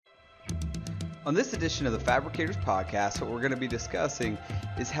On this edition of the Fabricators podcast, what we're going to be discussing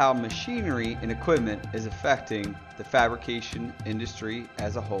is how machinery and equipment is affecting the fabrication industry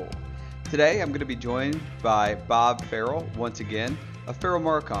as a whole. Today, I'm going to be joined by Bob Farrell, once again, of Farrell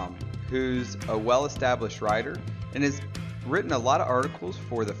Marcom, who's a well-established writer and has written a lot of articles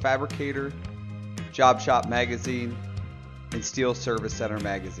for the Fabricator, Job Shop Magazine, and Steel Service Center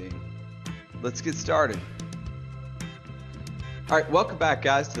Magazine. Let's get started. All right, welcome back,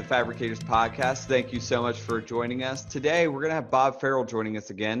 guys, to the Fabricators podcast. Thank you so much for joining us. Today, we're going to have Bob Farrell joining us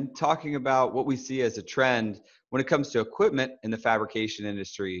again, talking about what we see as a trend when it comes to equipment in the fabrication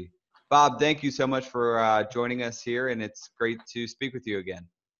industry. Bob, thank you so much for joining us here, and it's great to speak with you again.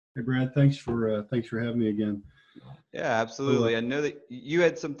 Hey, Brad, thanks for having me again. Yeah, absolutely. I know that you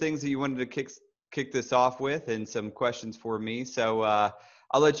had some things that you wanted to kick this off with and some questions for me. So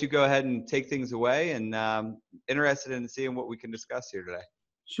I'll let you go ahead and take things away, and interested in seeing what we can discuss here today.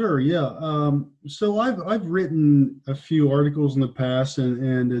 Sure, yeah. So I've written a few articles in the past,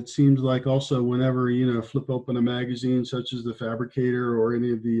 and it seems like also whenever flip open a magazine such as the Fabricator or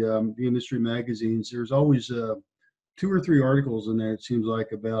any of the industry magazines, there's always 2 or 3 articles in there. It seems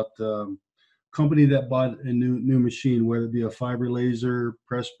like about company that bought a new machine, whether it be a fiber laser,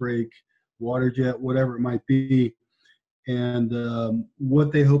 press brake, water jet, whatever it might be, and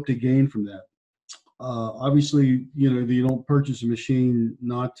what they hope to gain from that. Obviously, you don't purchase a machine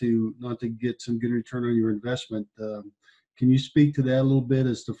not to get some good return on your investment. Can you speak to that a little bit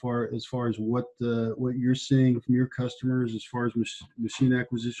as far as what you're seeing from your customers as far as machine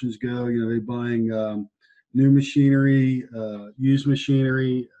acquisitions go? Are they buying new machinery, used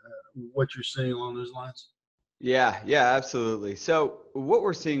machinery? What you're seeing along those lines? Yeah, absolutely. So what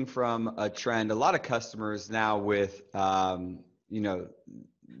we're seeing from a trend, a lot of customers now with,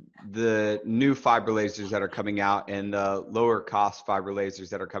 the new fiber lasers that are coming out and the lower cost fiber lasers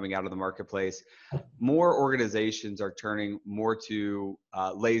that are coming out of the marketplace, more organizations are turning more to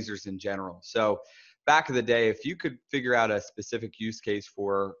lasers in general. So back in the day, if you could figure out a specific use case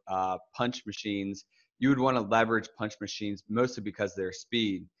for punch machines, you would want to leverage punch machines mostly because of their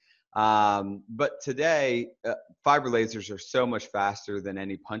speed. But today, fiber lasers are so much faster than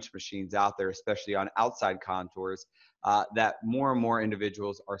any punch machines out there, especially on outside contours, that more and more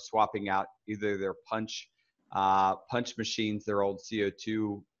individuals are swapping out either their punch machines, their old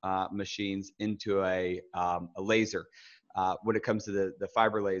CO2 machines, into a laser. When it comes to the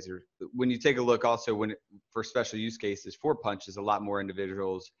fiber laser, when you take a look also for special use cases for punches, a lot more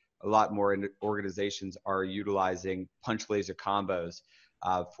individuals, a lot more organizations are utilizing punch laser combos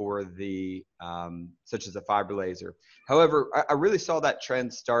for the such as a fiber laser. However, I really saw that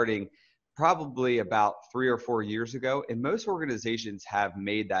trend starting probably about 3 or 4 years ago, and most organizations have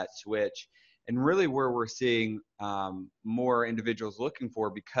made that switch. And really where we're seeing more individuals looking for,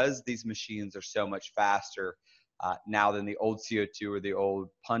 because these machines are so much faster now than the old CO2 or the old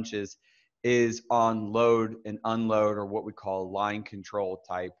punches, is on load and unload, or what we call line control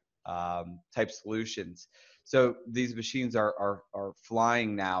type solutions. So these machines are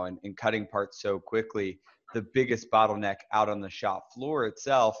flying now and cutting parts so quickly. The biggest bottleneck out on the shop floor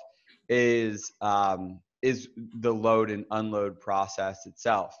itself is the load and unload process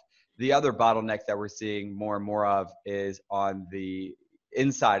itself. The other bottleneck that we're seeing more and more of is on the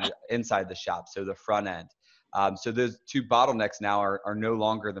inside the shop, so the front end. So those 2 bottlenecks now are no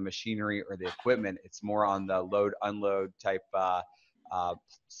longer the machinery or the equipment. It's more on the load unload type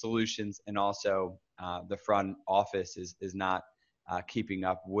solutions, and also the front office is not keeping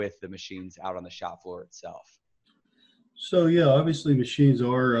up with the machines out on the shop floor itself. So yeah, obviously machines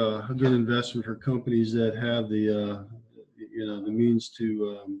are a good investment for companies that have the means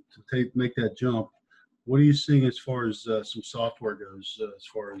to make that jump. What are you seeing as far as some software goes, as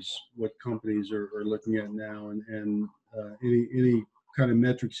far as what companies are looking at now, and any kind of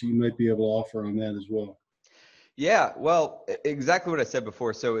metrics you might be able to offer on that as well? Yeah, well, exactly what I said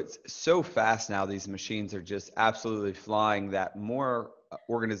before. So it's so fast now, these machines are just absolutely flying, that more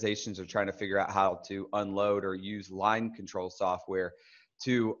organizations are trying to figure out how to unload or use line control software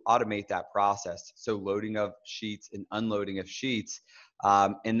to automate that process. So loading of sheets and unloading of sheets.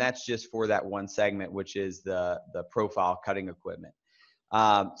 And that's just for that one segment, which is the profile cutting equipment.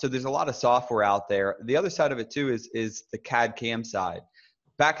 So there's a lot of software out there. The other side of it too is the CAD CAM side.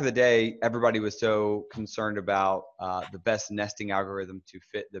 Back in the day, everybody was so concerned about the best nesting algorithm to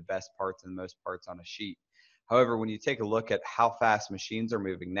fit the best parts and the most parts on a sheet. However, when you take a look at how fast machines are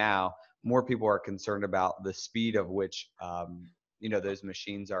moving now, more people are concerned about the speed of which those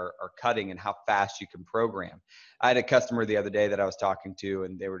machines are cutting and how fast you can program. I had a customer the other day that I was talking to,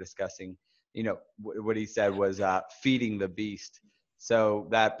 and they were discussing, what he said was feeding the beast. So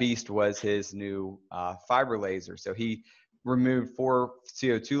that beast was his new fiber laser. So he removed 4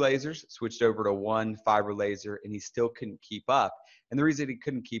 CO2 lasers, switched over to 1 fiber laser, and he still couldn't keep up. And the reason he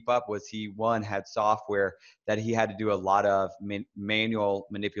couldn't keep up was he, one, had software that he had to do a lot of manual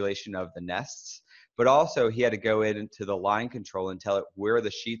manipulation of the nests, but also he had to go into the line control and tell it where the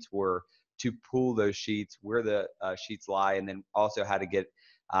sheets were to pull those sheets, where the sheets lie, and then also had to get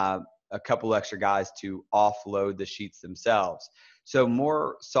a couple extra guys to offload the sheets themselves. So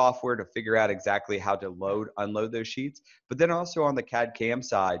more software to figure out exactly how to load, unload those sheets, but then also on the CAD CAM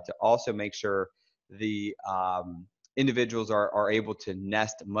side to also make sure the individuals are able to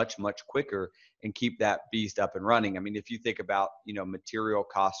nest much, much quicker and keep that beast up and running. I mean, if you think about, material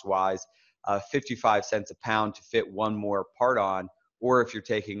cost wise, 55 cents a pound to fit one more part on, or if you're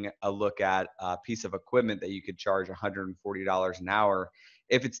taking a look at a piece of equipment that you could charge $140 an hour,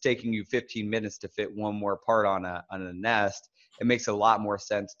 if it's taking you 15 minutes to fit one more part on a nest, it makes a lot more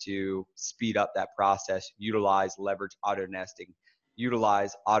sense to speed up that process, leverage auto nesting,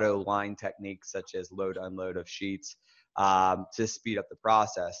 utilize auto line techniques such as load unload of sheets to speed up the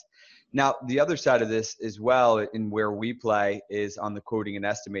process. Now, the other side of this as well, in where we play, is on the quoting and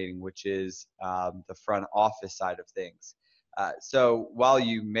estimating, which is the front office side of things. So while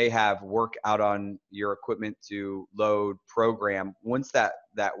you may have work out on your equipment to load program, once that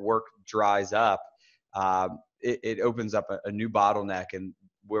work dries up, it opens up a new bottleneck, and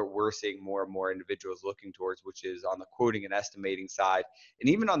where we're seeing more and more individuals looking towards, which is on the quoting and estimating side, and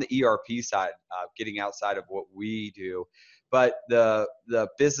even on the ERP side, getting outside of what we do. But the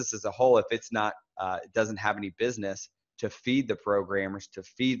business as a whole, if it's not, it doesn't have any business to feed the programmers, to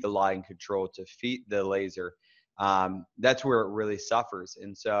feed the line control, to feed the laser, that's where it really suffers.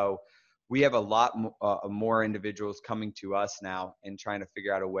 And so we have a lot more individuals coming to us now and trying to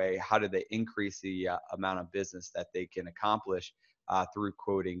figure out a way, how do they increase the amount of business that they can accomplish through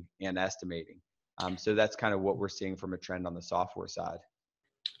quoting and estimating. So that's kind of what we're seeing from a trend on the software side.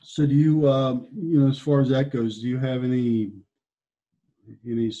 So do you, as far as that goes, do you have any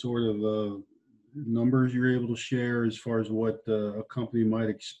sort of numbers you're able to share as far as what a company might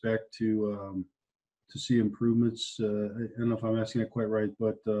expect to see improvements? I don't know if I'm asking that quite right,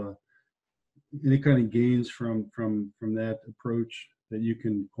 but any kind of gains from that approach that you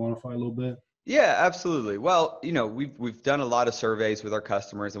can quantify a little bit? Yeah, absolutely. Well, we've done a lot of surveys with our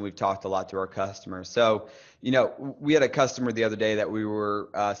customers, and we've talked a lot to our customers. So, we had a customer the other day that we were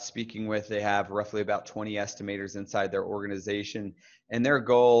speaking with. They have roughly about 20 estimators inside their organization, and their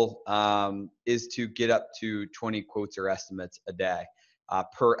goal is to get up to 20 quotes or estimates a day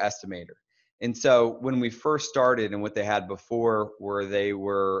per estimator. And so when we first started, and what they had before, were they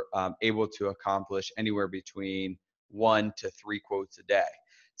were able to accomplish anywhere between 1 to 3 quotes a day.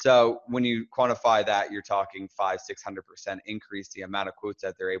 So when you quantify that, you're talking 500-600% increase the amount of quotes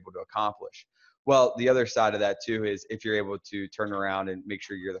that they're able to accomplish. Well, the other side of that too is if you're able to turn around and make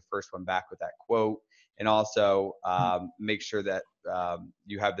sure you're the first one back with that quote, and also make sure that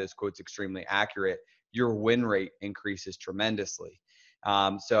you have those quotes extremely accurate, your win rate increases tremendously.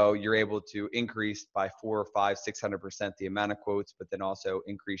 So you're able to increase by 400, 500, 600% the amount of quotes, but then also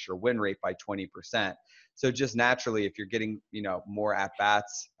increase your win rate by 20%. So just naturally, if you're getting more at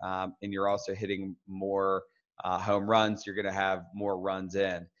bats and you're also hitting more home runs, you're going to have more runs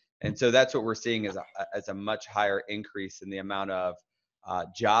in. And so that's what we're seeing as a much higher increase in the amount of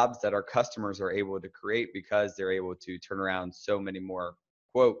jobs that our customers are able to create, because they're able to turn around so many more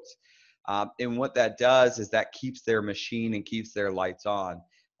quotes. And what that does is that keeps their machine and keeps their lights on.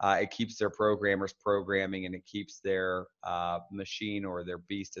 It keeps their programmers programming, and it keeps their machine, or their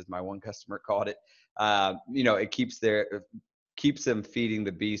beast, as my one customer called it. It keeps them feeding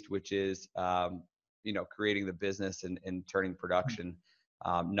the beast, which is creating the business and turning production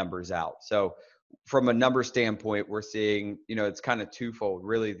numbers out. So from a number standpoint, we're seeing it's kind of twofold,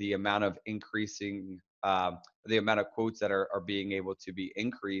 really. The amount of increasing the amount of quotes that are being able to be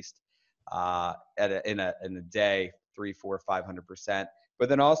increased in a day, 300, 400, 500%, but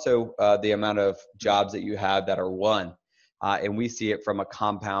then also the amount of jobs that you have that are won. And we see it from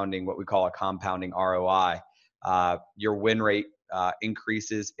what we call a compounding ROI. Your win rate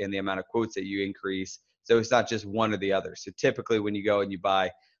increases in the amount of quotes that you increase. So it's not just one or the other. So typically when you go and you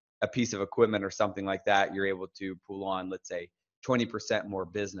buy a piece of equipment or something like that, you're able to pull on, let's say, 20% more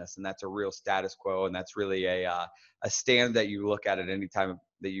business. And that's a real status quo. And that's really a standard that you look at any time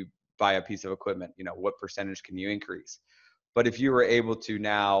that you buy a piece of equipment. What percentage can you increase? But if you were able to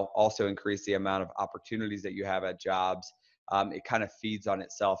now also increase the amount of opportunities that you have at jobs, it kind of feeds on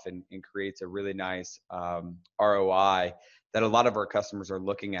itself and creates a really nice ROI that a lot of our customers are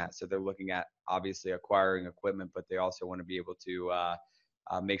looking at. So they're looking at obviously acquiring equipment, but they also want to be able to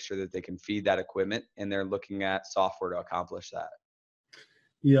make sure that they can feed that equipment, and they're looking at software to accomplish that.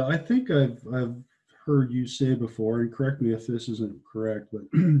 Yeah, I think I've heard you say before, and correct me if this isn't correct, but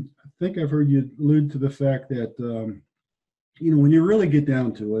I think I've heard you allude to the fact that when you really get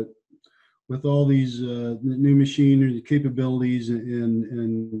down to it, with all these new machinery capabilities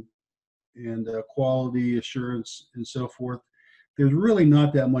and quality assurance and so forth, there's really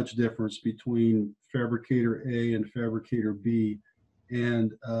not that much difference between fabricator A and fabricator B,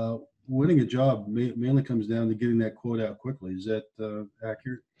 and winning a job mainly comes down to getting that quote out quickly. Is that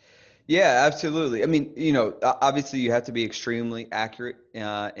accurate? Yeah, absolutely. I mean, obviously you have to be extremely accurate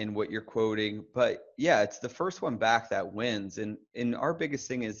in what you're quoting, but yeah, it's the first one back that wins. And our biggest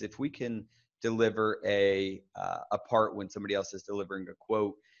thing is if we can deliver a part when somebody else is delivering a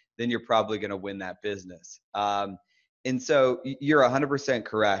quote, then you're probably going to win that business. And so you're 100%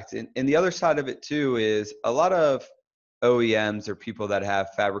 correct. And the other side of it too is a lot of OEMs or people that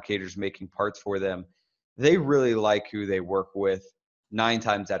have fabricators making parts for them, they really like who they work with 9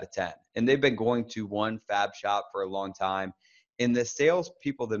 times out of 10. And they've been going to one fab shop for a long time. And the sales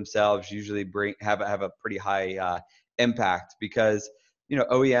people themselves usually have a pretty high impact because,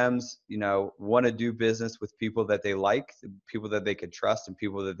 OEMs, want to do business with people that they like, people that they can trust, and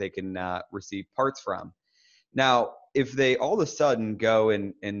people that they can receive parts from. Now, if they all of a sudden go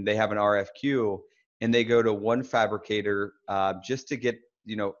and they have an RFQ and they go to one fabricator just to get,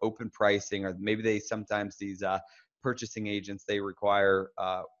 open pricing, or maybe sometimes these purchasing agents, they require,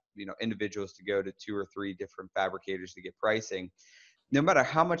 individuals to go to 2 or 3 different fabricators to get pricing. No matter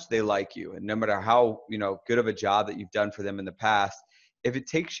how much they like you and no matter how, good of a job that you've done for them in the past, if it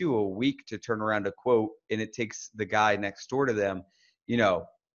takes you a week to turn around a quote and it takes the guy next door to them,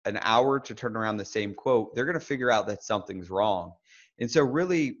 an hour to turn around the same quote, they're going to figure out that something's wrong. And so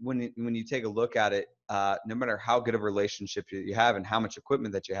really, when you take a look at it, no matter how good of a relationship you have and how much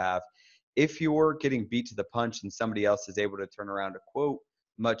equipment that you have, if you're getting beat to the punch and somebody else is able to turn around a quote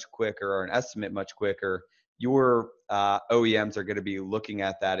much quicker or an estimate much quicker, your OEMs are going to be looking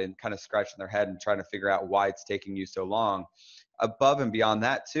at that and kind of scratching their head and trying to figure out why it's taking you so long. Above and beyond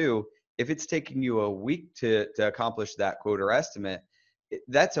that too, if it's taking you a week to accomplish that quote or estimate,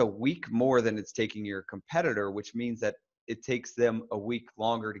 that's a week more than it's taking your competitor, which means that it takes them a week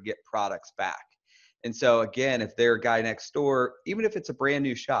longer to get products back. And so again, if they're a guy next door, even if it's a brand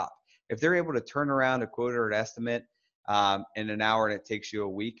new shop, if they're able to turn around a quote or an estimate in an hour and it takes you a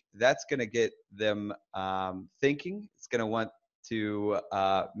week, that's going to get them thinking. It's going to want to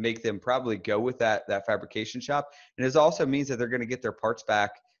make them probably go with that fabrication shop. And it also means that they're going to get their parts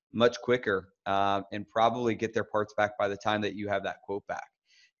back much quicker and probably get their parts back by the time that you have that quote back.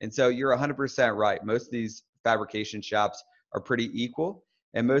 And so you're 100% right. Most of these fabrication shops are pretty equal.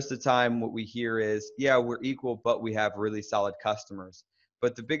 And most of the time what we hear is, yeah, we're equal, but we have really solid customers.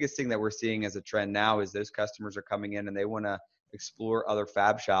 But the biggest thing that we're seeing as a trend now is those customers are coming in and they want to explore other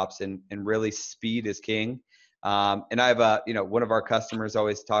fab shops, and really speed is king. And I have one of our customers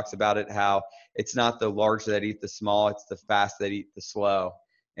always talks about it, how it's not the large that eat the small, it's the fast that eat the slow.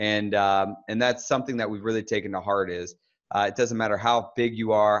 And that's something that we've really taken to heart is it doesn't matter how big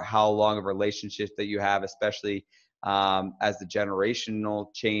you are, how long of a relationship that you have, especially as the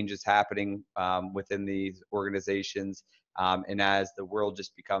generational change is happening within these organizations. And as the world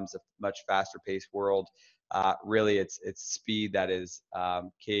just becomes a much faster paced world, really it's speed that is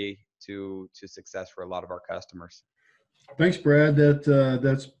key to success for a lot of our customers. Thanks, Brad.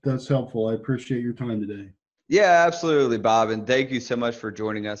 That's helpful. I appreciate your time today. Yeah, absolutely, Bob. And thank you so much for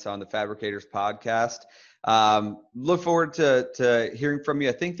joining us on the Fabricators podcast. Look forward to hearing from you.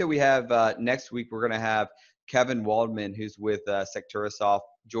 I think that we have next week, we're going to have Kevin Waldman, who's with Secturasoft,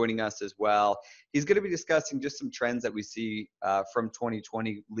 joining us as well. He's going to be discussing just some trends that we see from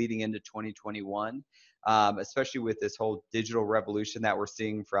 2020 leading into 2021, especially with this whole digital revolution that we're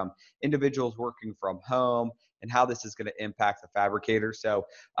seeing from individuals working from home and how this is going to impact the fabricator. So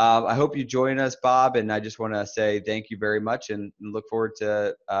I hope you join us, Bob, and I just want to say thank you very much and look forward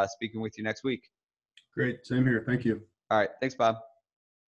to speaking with you next week. Great. Same here. Thank you. All right. Thanks, Bob.